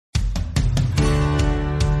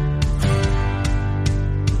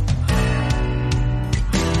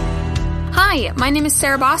Hi, my name is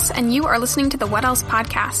Sarah Boss, and you are listening to the What Else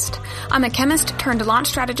podcast. I'm a chemist turned launch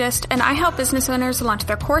strategist, and I help business owners launch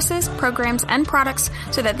their courses, programs, and products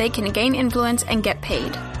so that they can gain influence and get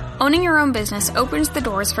paid. Owning your own business opens the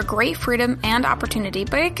doors for great freedom and opportunity,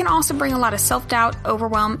 but it can also bring a lot of self-doubt,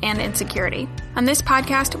 overwhelm, and insecurity. On this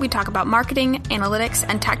podcast, we talk about marketing, analytics,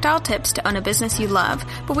 and tactile tips to own a business you love,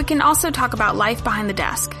 but we can also talk about life behind the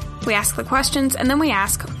desk. We ask the questions, and then we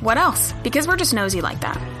ask, what else? Because we're just nosy like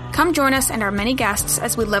that. Come join us and our many guests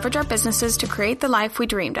as we leverage our businesses to create the life we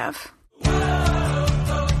dreamed of.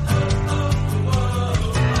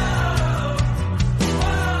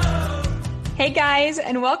 Hey guys,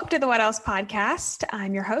 and welcome to the What Else podcast.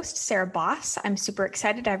 I'm your host, Sarah Boss. I'm super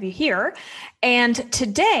excited to have you here. And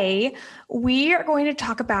today we are going to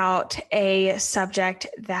talk about a subject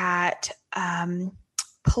that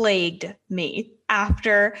plagued me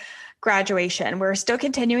after graduation. We're still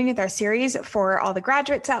continuing with our series for all the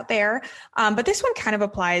graduates out there. But this one kind of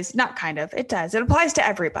applies, it does. It applies to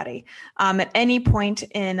everybody at any point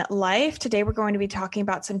in life. Today, we're going to be talking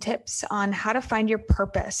about some tips on how to find your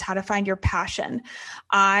purpose, how to find your passion.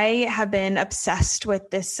 I have been obsessed with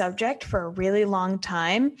this subject for a really long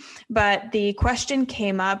time, but the question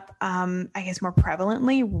came up, I guess more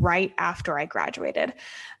prevalently right after I graduated.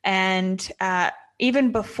 And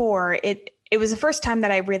even before it was the first time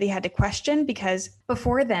that I really had to question, because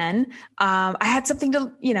before then, I had something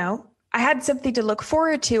to look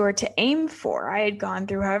forward to or to aim for. I had gone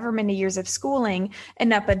through however many years of schooling,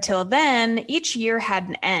 and up until then, each year had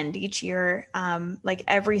an end. Each year, like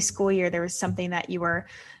every school year, there was something that you were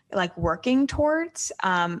like working towards.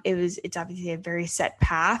 It's obviously a very set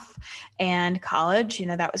path, and college,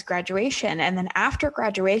 that was graduation. And then after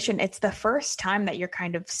graduation, it's the first time that you're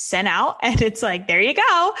kind of sent out, and it's like, there you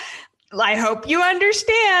go. I hope you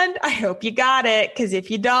understand. I hope you got it. Because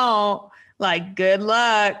if you don't, like, good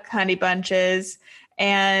luck, honey bunches.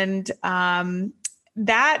 And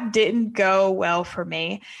that didn't go well for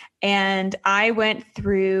me. And I went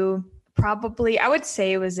through probably, I would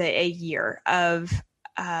say it was a year of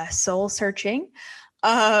soul searching,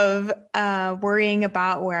 of worrying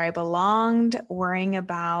about where I belonged, worrying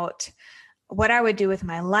about what I would do with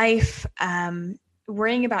my life,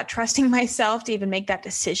 worrying about trusting myself to even make that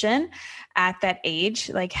decision at that age.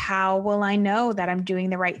 Like, how will I know that I'm doing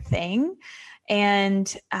the right thing?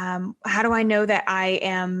 And how do I know that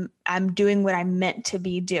I'm doing what I'm meant to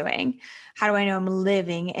be doing? How do I know I'm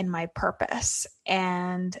living in my purpose?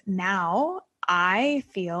 And now I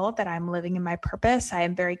feel that I'm living in my purpose. I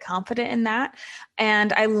am very confident in that.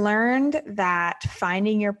 And I learned that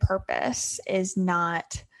finding your purpose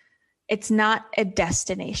it's not a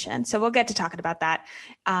destination. So we'll get to talking about that.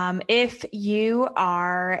 If you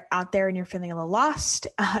are out there and you're feeling a little lost,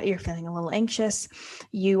 you're feeling a little anxious,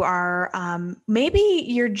 you are, maybe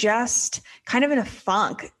you're just kind of in a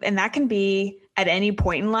funk, and that can be at any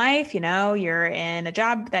point in life. You're in a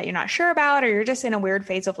job that you're not sure about, or you're just in a weird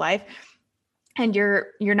phase of life, and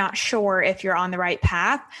you're not sure if you're on the right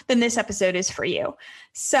path, then this episode is for you.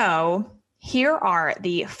 So here are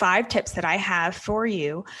the 5 tips that I have for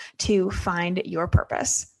you to find your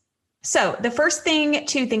purpose. So the first thing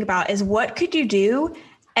to think about is, what could you do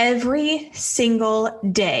every single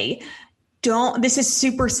day? This is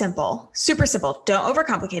super simple. Don't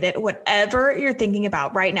overcomplicate it. Whatever you're thinking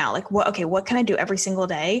about right now, like what can I do every single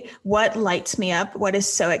day? What lights me up? What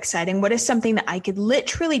is so exciting? What is something that I could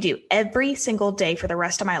literally do every single day for the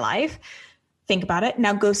rest of my life? Think about it.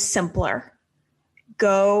 Now go simpler.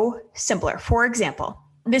 For example,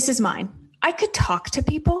 this is mine. I could talk to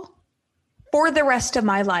people for the rest of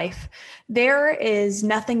my life. There is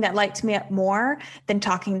nothing that lights me up more than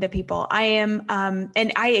talking to people. I am,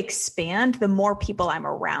 and I expand the more people I'm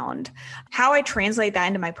around. How I translate that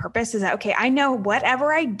into my purpose is that, okay, I know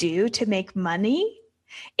whatever I do to make money,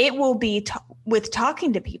 it will be with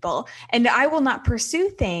talking to people, and I will not pursue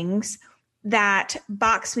things that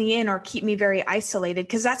box me in or keep me very isolated,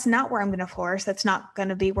 because that's not where I'm going to flourish. That's not going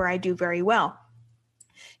to be where I do very well.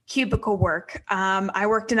 Cubicle work. I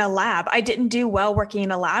worked in a lab. I didn't do well working in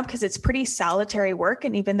a lab because it's pretty solitary work.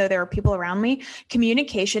 And even though there are people around me,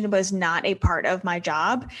 communication was not a part of my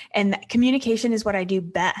job. And communication is what I do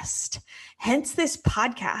best. Hence this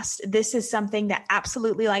podcast. This is something that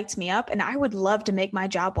absolutely lights me up, and I would love to make my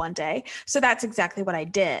job one day. So that's exactly what I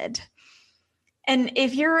did. And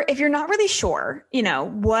if you're not really sure,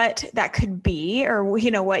 what that could be, or,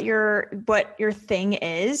 what your thing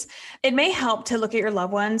is, it may help to look at your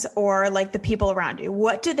loved ones or like the people around you.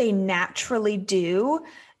 What do they naturally do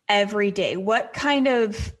every day? What kind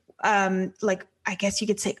of, I guess you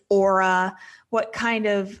could say aura, what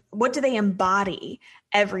do they embody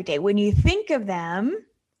every day? When you think of them,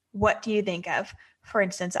 what do you think of? For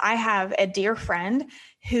instance, I have a dear friend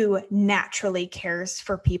who naturally cares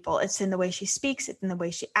for people. It's in the way she speaks, it's in the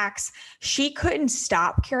way she acts. She couldn't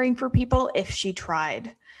stop caring for people if she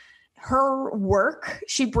tried. Her work,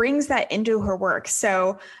 she brings that into her work.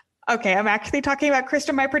 So, okay, I'm actually talking about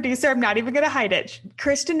Kristen, my producer. I'm not even going to hide it.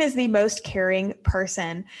 Kristen is the most caring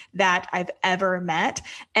person that I've ever met.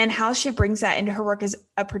 And how she brings that into her work as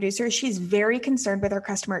a producer, she's very concerned with her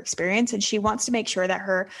customer experience. And she wants to make sure that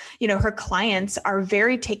her clients are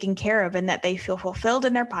very taken care of and that they feel fulfilled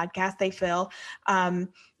in their podcast. They feel,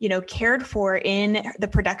 cared for in the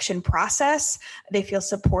production process. They feel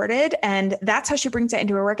supported. And that's how she brings that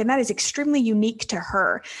into her work. And that is extremely unique to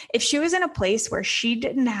her. If she was in a place where she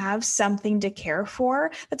didn't have something to care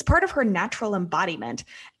for, that's part of her natural embodiment.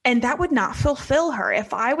 And that would not fulfill her.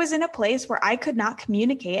 If I was in a place where I could not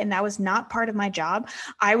communicate and that was not part of my job,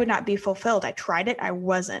 I would not be fulfilled. I tried it. I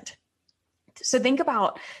wasn't. So think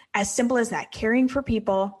about as simple as that, caring for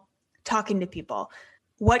people, talking to people.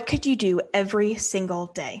 What could you do every single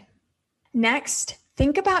day? Next,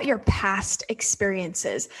 think about your past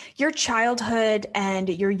experiences. Your childhood and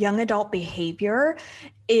your young adult behavior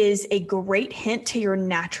is a great hint to your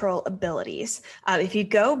natural abilities. If you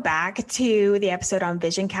go back to the episode on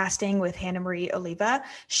vision casting with Hannah Marie Oliva,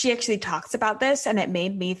 she actually talks about this, and it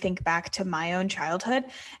made me think back to my own childhood.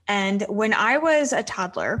 And when I was a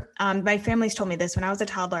toddler, my family's told me this, when I was a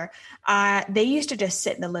toddler, they used to just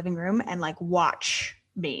sit in the living room and watch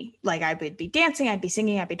me. I would be dancing, I'd be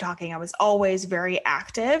singing, I'd be talking. I was always very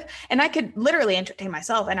active, and I could literally entertain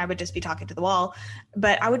myself, and I would just be talking to the wall,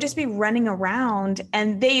 but I would just be running around.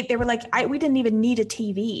 And they were like, we didn't even need a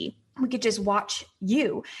TV. We could just watch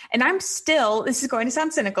you. And I'm still, this is going to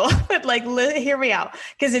sound cynical, but hear me out,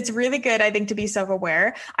 because it's really good, I think, to be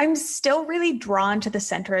self-aware. I'm still really drawn to the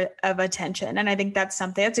center of attention. And I think that's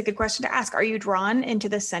a good question to ask. Are you drawn into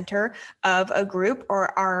the center of a group,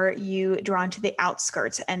 or are you drawn to the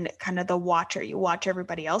outskirts and kind of the watcher? You watch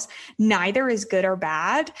everybody else. Neither is good or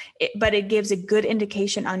bad, but it gives a good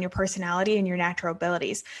indication on your personality and your natural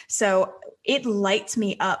abilities. So it lights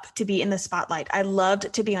me up to be in the spotlight. I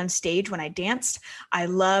loved to be on stage when I danced. I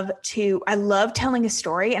love telling a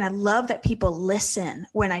story, and I love that people listen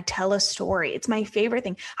when I tell a story. It's my favorite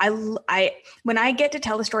thing. When I get to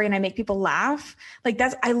tell a story and I make people laugh,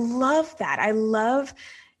 I love that. I love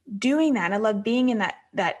doing that. I love being in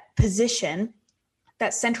that position,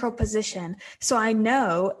 that central position. So I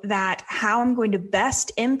know that how I'm going to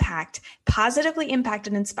best positively impact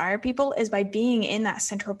and inspire people is by being in that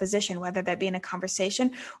central position, whether that be in a conversation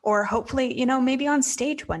or hopefully, maybe on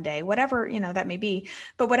stage one day, whatever, that may be.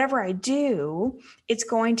 But whatever I do, it's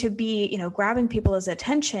going to be, grabbing people's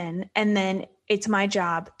attention. And then it's my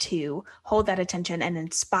job to hold that attention and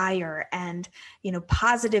inspire and,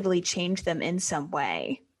 positively change them in some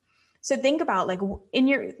way. So think about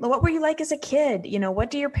what were you like as a kid? What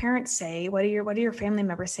do your parents say? What do your family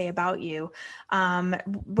members say about you?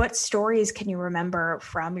 What stories can you remember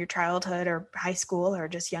from your childhood or high school or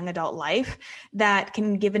just young adult life that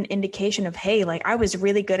can give an indication of, hey, I was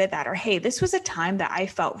really good at that, or hey, this was a time that I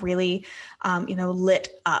felt really,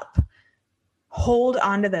 lit up. Hold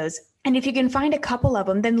on to those. And if you can find a couple of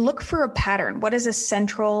them, then look for a pattern. What is a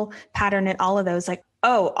central pattern in all of those?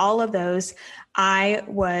 All of those, I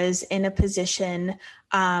was in a position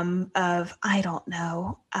of, I don't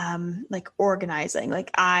know, organizing.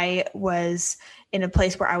 I was in a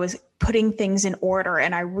place where I was putting things in order,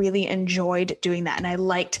 and I really enjoyed doing that. And I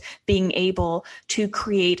liked being able to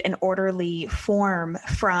create an orderly form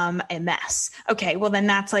from a mess. Okay, well then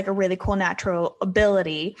that's a really cool natural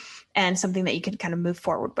ability and something that you can kind of move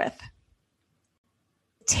forward with.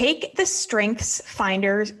 Take the Strengths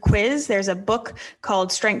Finder quiz. There's a book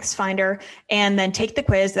called Strengths Finder, and then take the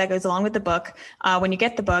quiz that goes along with the book. When you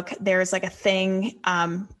get the book, there's a thing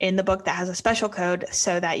in the book that has a special code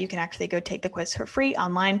so that you can actually go take the quiz for free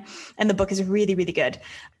online. And the book is really, really good.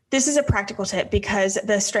 This is a practical tip because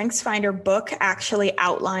the Strengths Finder book actually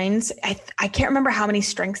outlines, I can't remember how many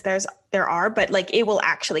strengths there are, but it will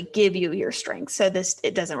actually give you your strengths. So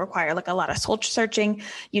it doesn't require a lot of soul searching.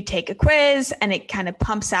 You take a quiz and it kind of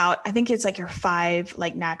pumps out, I think it's your 5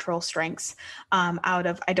 natural strengths out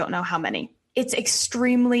of, I don't know how many. It's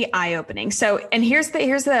extremely eye-opening. So, and here's the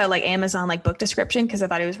Amazon book description, because I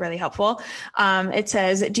thought it was really helpful. It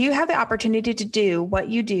says, do you have the opportunity to do what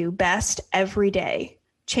you do best every day?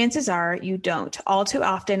 chances are you don't. All too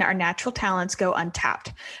often, our natural talents go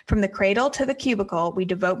untapped. From the cradle to the cubicle, we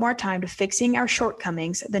devote more time to fixing our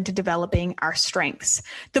shortcomings than to developing our strengths.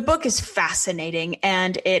 The book is fascinating,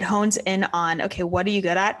 and it hones in on, okay, what are you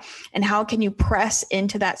good at? And how can you press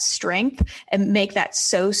into that strength and make that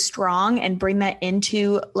so strong and bring that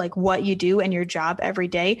into like what you do in your job every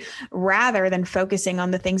day, rather than focusing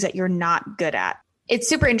on the things that you're not good at. It's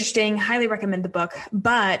super interesting. Highly recommend the book,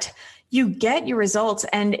 but you get your results,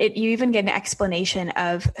 and you even get an explanation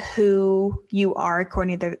of who you are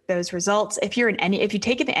according to those results. If you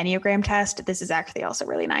take an Enneagram test, this is actually also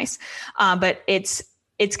really nice. But it's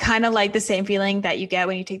kind of like the same feeling that you get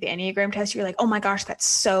when you take the Enneagram test. You're like, oh my gosh, that's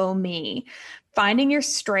so me. Finding your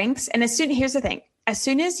strengths. And here's the thing. As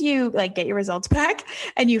soon as you like get your results back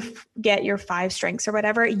and you get your 5 strengths or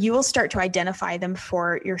whatever, you will start to identify them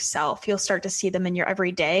for yourself. You'll start to see them in your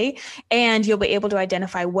everyday, and you'll be able to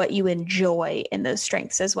identify what you enjoy in those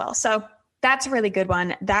strengths as well. So that's a really good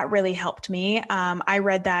one. That really helped me. I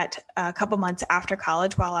read that a couple months after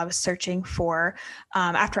college while I was searching for,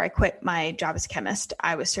 after I quit my job as a chemist,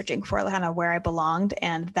 I was searching for kind of where I belonged.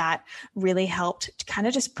 And that really helped to kind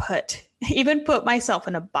of just put myself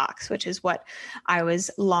in a box, which is what I was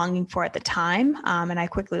longing for at the time. And I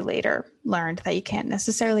quickly later learned that you can't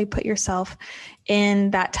necessarily put yourself in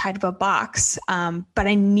that type of a box. But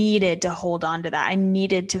I needed to hold on to that. I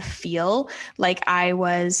needed to feel like I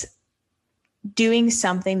was doing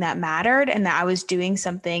something that mattered and that I was doing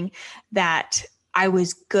something that I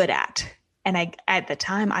was good at. And at the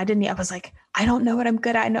time I was like, I don't know what I'm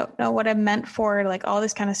good at. I don't know what I'm meant for, like all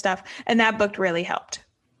this kind of stuff. And that book really helped.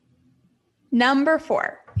 Number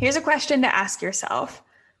 4, here's a question to ask yourself.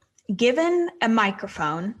 Given a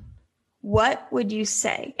microphone, what would you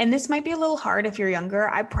say? And this might be a little hard if you're younger.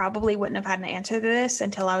 I probably wouldn't have had an answer to this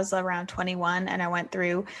until I was around 21 and I went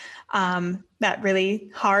through that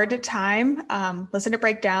really hard time. Listen to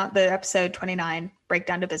the episode 29,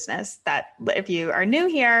 Breakdown to Business, that if you are new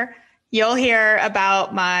here, you'll hear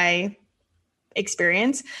about my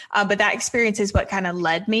experience. But that experience is what kind of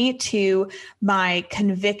led me to my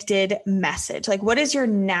convicted message. Like, what is your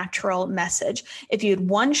natural message? If you had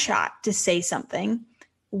one shot to say something,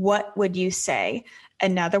 what would you say?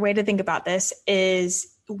 Another way to think about this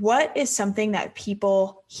is, what is something that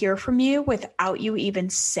people hear from you without you even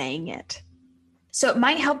saying it? So it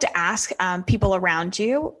might help to ask people around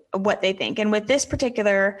you what they think. And with this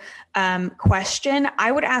particular question,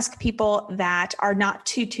 I would ask people that are not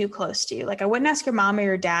too close to you. Like, I wouldn't ask your mom or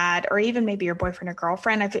your dad, or even maybe your boyfriend or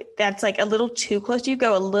girlfriend. If that's like a little too close to you,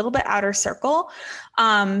 go a little bit outer circle.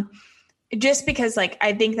 Just because like,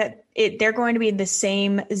 I think that they're going to be in the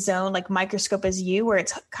same zone, like microscope as you, where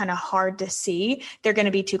it's kind of hard to see. They're going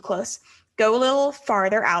to be too close. Go a little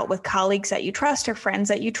farther out with colleagues that you trust or friends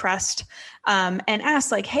that you trust, and ask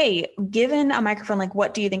like, hey, given a microphone, like,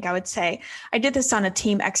 what do you think I would say? I did this on a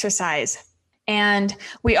team exercise, and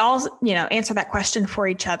we all, answer that question for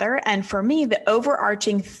each other. And for me, the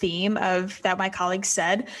overarching theme of that my colleagues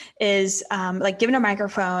said is like, given a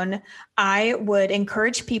microphone, I would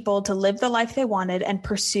encourage people to live the life they wanted and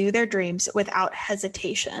pursue their dreams without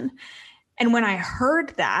hesitation. And when I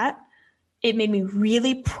heard that, it made me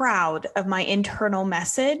really proud of my internal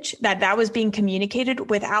message that was being communicated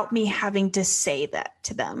without me having to say that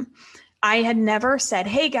to them. I had never said,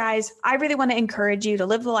 hey guys, I really want to encourage you to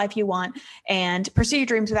live the life you want and pursue your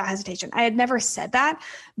dreams without hesitation. I had never said that,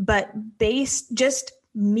 but just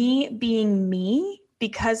me being me,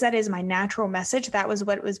 because that is my natural message, that was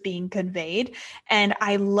what was being conveyed. And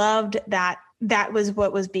I loved that was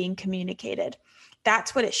what was being communicated.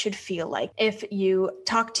 That's what it should feel like. If you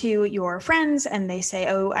talk to your friends and they say,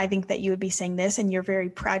 oh, I think that you would be saying this, and you're very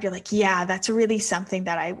proud, you're like, yeah, that's really something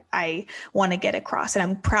that I want to get across. And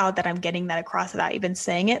I'm proud that I'm getting that across without even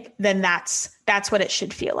saying it. Then that's what it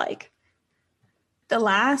should feel like. The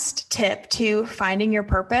last tip to finding your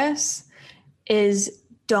purpose is,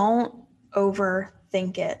 don't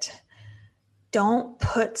overthink it. Don't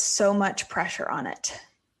put so much pressure on it.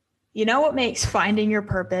 You know what makes finding your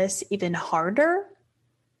purpose even harder?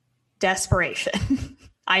 Desperation.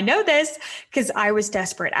 I know this because I was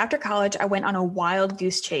desperate. After college, I went on a wild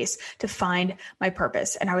goose chase to find my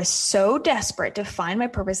purpose. And I was so desperate to find my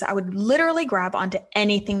purpose that I would literally grab onto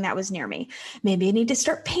anything that was near me. Maybe I need to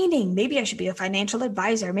start painting. Maybe I should be a financial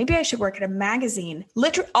advisor. Maybe I should work at a magazine.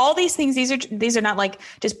 All these things, these are not like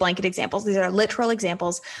just blanket examples. These are literal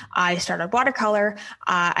examples. I started watercolor.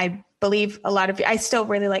 I believe a lot of you, I still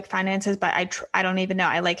really like finances, but I don't even know.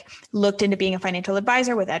 I looked into being a financial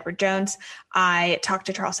advisor with Edward Jones. I talked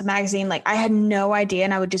to Charleston Magazine. I had no idea.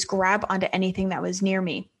 And I would just grab onto anything that was near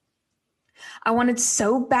me. I wanted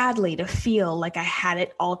so badly to feel like I had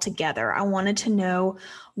it all together. I wanted to know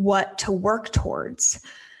what to work towards.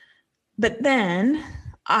 But then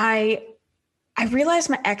I realized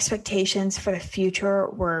my expectations for the future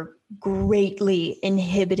were greatly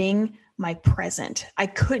inhibiting my present. I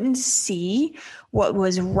couldn't see what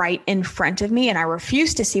was right in front of me, and I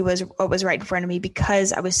refused to see what was right in front of me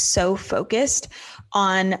because I was so focused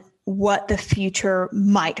on what the future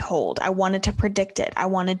might hold. I wanted to predict it. I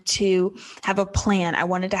wanted to have a plan. I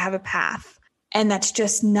wanted to have a path. And that's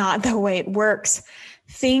just not the way it works.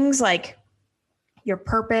 Things like your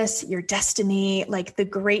purpose, your destiny, like the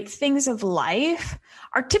great things of life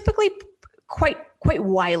are typically quite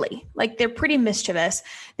wily. Like they're pretty mischievous.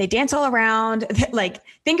 They dance all around. Like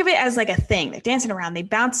think of it as like a thing. They're dancing around, they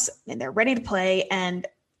bounce and they're ready to play. And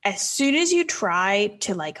as soon as you try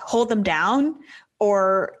to like hold them down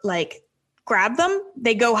or like grab them,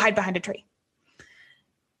 they go hide behind a tree.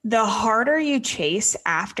 The harder you chase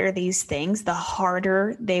after these things, the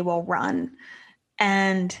harder they will run.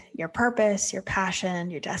 And your purpose, your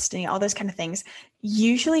passion, your destiny, all those kind of things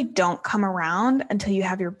usually don't come around until you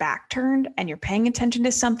have your back turned and you're paying attention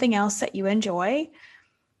to something else that you enjoy.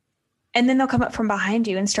 And then they'll come up from behind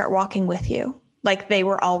you and start walking with you like they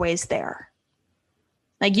were always there.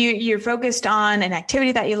 Like you're focused on an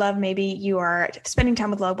activity that you love. Maybe you are spending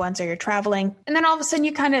time with loved ones or you're traveling. And then all of a sudden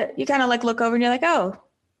you kind of like look over and you're like, oh,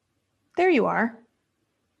 there you are.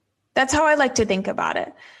 That's how I like to think about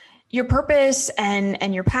it. Your purpose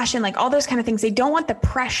and your passion, like all those kind of things, they don't want the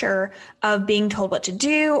pressure of being told what to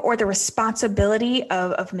do or the responsibility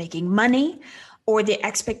of making money or the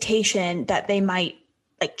expectation that they might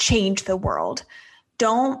like change the world.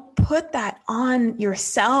 Don't put that on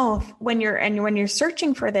yourself when you're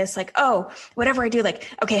searching for this, like, oh, whatever I do, like,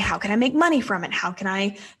 okay, how can I make money from it? How can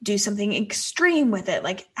I do something extreme with it?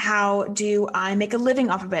 Like, how do I make a living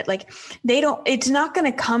off of it? Like it's not going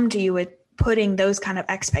to come to you with putting those kind of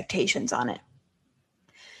expectations on it.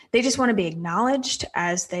 They just want to be acknowledged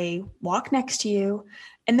as they walk next to you,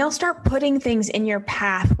 and they'll start putting things in your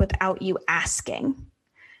path without you asking.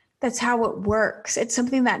 That's how it works. It's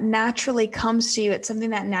something that naturally comes to you. It's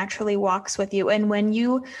something that naturally walks with you. And when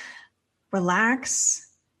you relax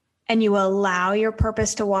and you allow your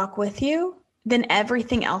purpose to walk with you, then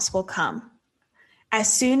everything else will come.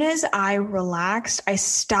 As soon as I relaxed, I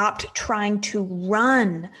stopped trying to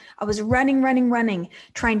run. I was running,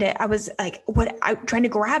 trying to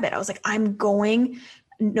grab it. I was like, I'm going,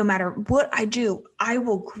 no matter what I do, I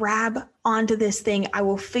will grab onto this thing. I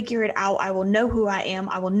will figure it out. I will know who I am.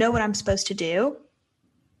 I will know what I'm supposed to do.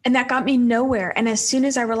 And that got me nowhere. And as soon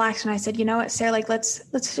as I relaxed and I said, you know what, Sarah, like, let's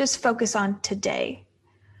just focus on today.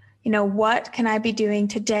 You know, what can I be doing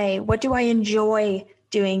today? What do I enjoy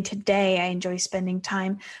doing today? I enjoy spending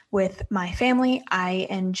time with my family.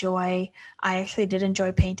 I actually did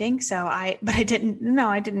enjoy painting. I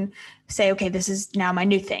didn't say, okay, this is now my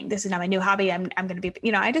new thing. This is now my new hobby. I'm going to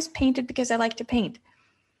be, I just painted because I like to paint.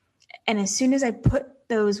 And as soon as I put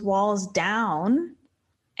those walls down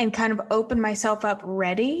and kind of opened myself up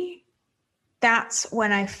ready, that's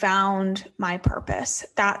when I found my purpose.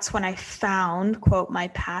 That's when I found, quote, my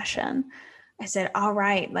passion. I said, all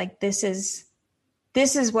right, like this is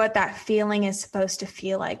what that feeling is supposed to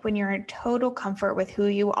feel like when you're in total comfort with who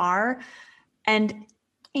you are. And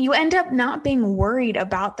you end up not being worried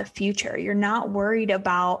about the future. You're not worried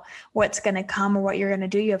about what's going to come or what you're going to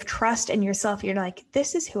do. You have trust in yourself. You're like,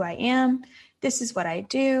 this is who I am. This is what I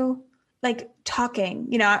do. Like talking,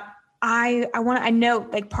 I know,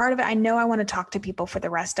 like part of it, I know I want to talk to people for the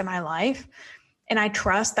rest of my life. And I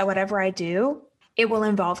trust that whatever I do, it will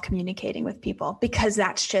involve communicating with people because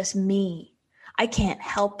that's just me. I can't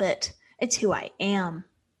help it. It's who I am.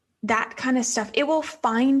 That kind of stuff. It will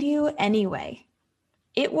find you anyway.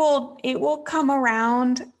 It will come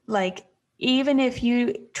around. Like, even if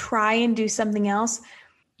you try and do something else,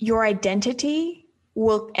 your identity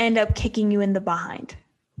will end up kicking you in the behind.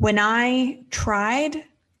 When I tried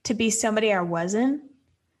to be somebody I wasn't,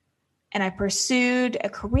 and I pursued a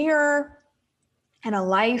career and a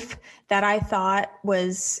life that I thought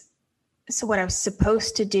was what I was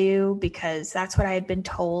supposed to do because that's what I had been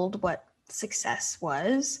told what success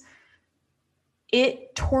was,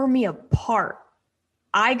 it tore me apart.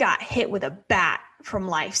 I got hit with a bat from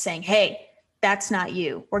life saying, hey, that's not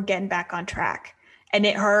you. We're getting back on track. And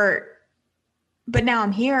it hurt. But now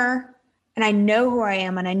I'm here and I know who I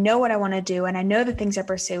am and I know what I want to do and I know the things I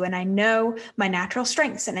pursue and I know my natural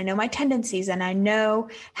strengths and I know my tendencies and I know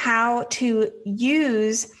how to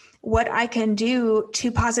use what I can do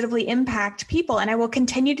to positively impact people. And I will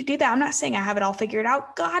continue to do that. I'm not saying I have it all figured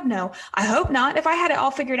out. God, no. I hope not. If I had it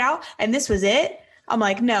all figured out and this was it, I'm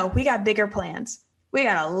like, no, we got bigger plans. We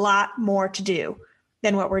got a lot more to do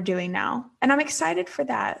than what we're doing now. And I'm excited for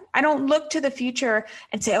that. I don't look to the future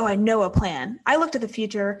and say, oh, I know a plan. I look to the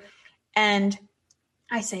future and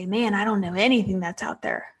I say, man, I don't know anything that's out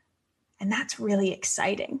there. And that's really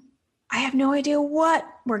exciting. I have no idea what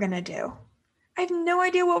we're going to do. I have no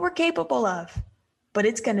idea what we're capable of, but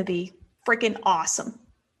it's going to be freaking awesome.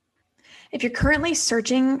 If you're currently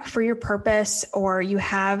searching for your purpose or you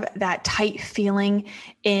have that tight feeling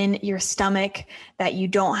in your stomach that you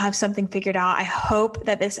don't have something figured out, I hope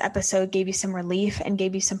that this episode gave you some relief and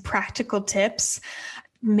gave you some practical tips,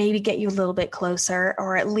 maybe get you a little bit closer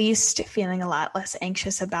or at least feeling a lot less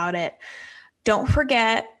anxious about it. Don't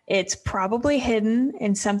forget, it's probably hidden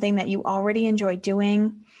in something that you already enjoy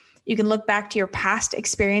doing. You can look back to your past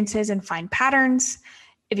experiences and find patterns.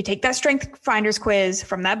 If you take that Strength Finders quiz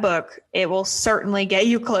from that book, it will certainly get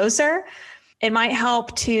you closer. It might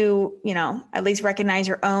help to, at least recognize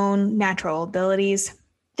your own natural abilities.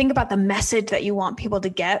 Think about the message that you want people to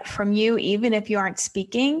get from you, even if you aren't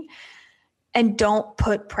speaking, and don't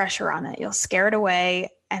put pressure on it. You'll scare it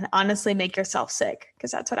away and honestly make yourself sick,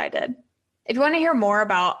 because that's what I did. If you want to hear more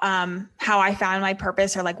about how I found my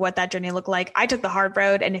purpose or like what that journey looked like, I took the hard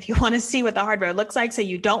road. And if you want to see what the hard road looks like so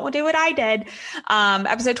you don't do what I did,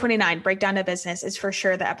 episode 29, Breakdown to Business, is for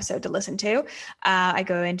sure the episode to listen to. I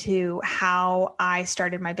go into how I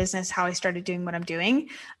started my business, how I started doing what I'm doing.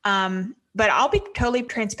 But I'll be totally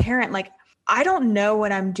transparent. Like, I don't know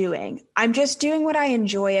what I'm doing. I'm just doing what I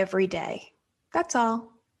enjoy every day. That's all.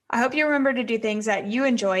 I hope you remember to do things that you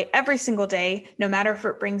enjoy every single day, no matter if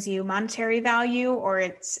it brings you monetary value or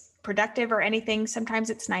it's productive or anything. Sometimes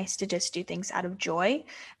it's nice to just do things out of joy.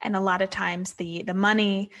 And a lot of times the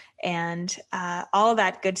money and all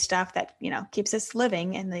that good stuff that, keeps us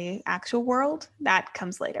living in the actual world, that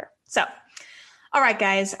comes later. So, all right,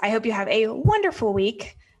 guys, I hope you have a wonderful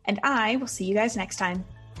week and I will see you guys next time.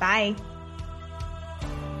 Bye.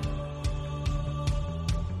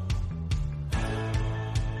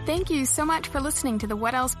 Thank you so much for listening to the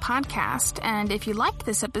What Else podcast. And if you liked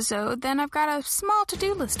this episode, then I've got a small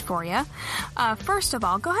to-do list for you. First of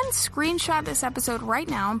all, go ahead and screenshot this episode right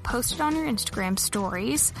now and post it on your Instagram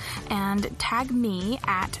stories and tag me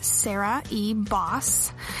at Sarah E.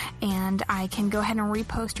 Boss. And I can go ahead and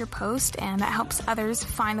repost your post, and that helps others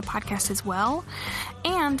find the podcast as well.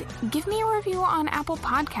 And give me a review on Apple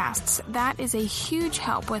Podcasts. That is a huge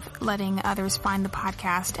help with letting others find the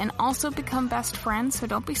podcast and also become best friends. So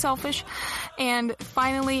don't be selfish. And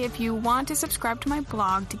finally, if you want to subscribe to my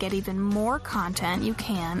blog to get even more content, you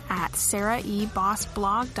can at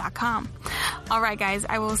sarahibossblog.com. All right, guys,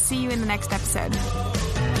 I will see you in the next episode.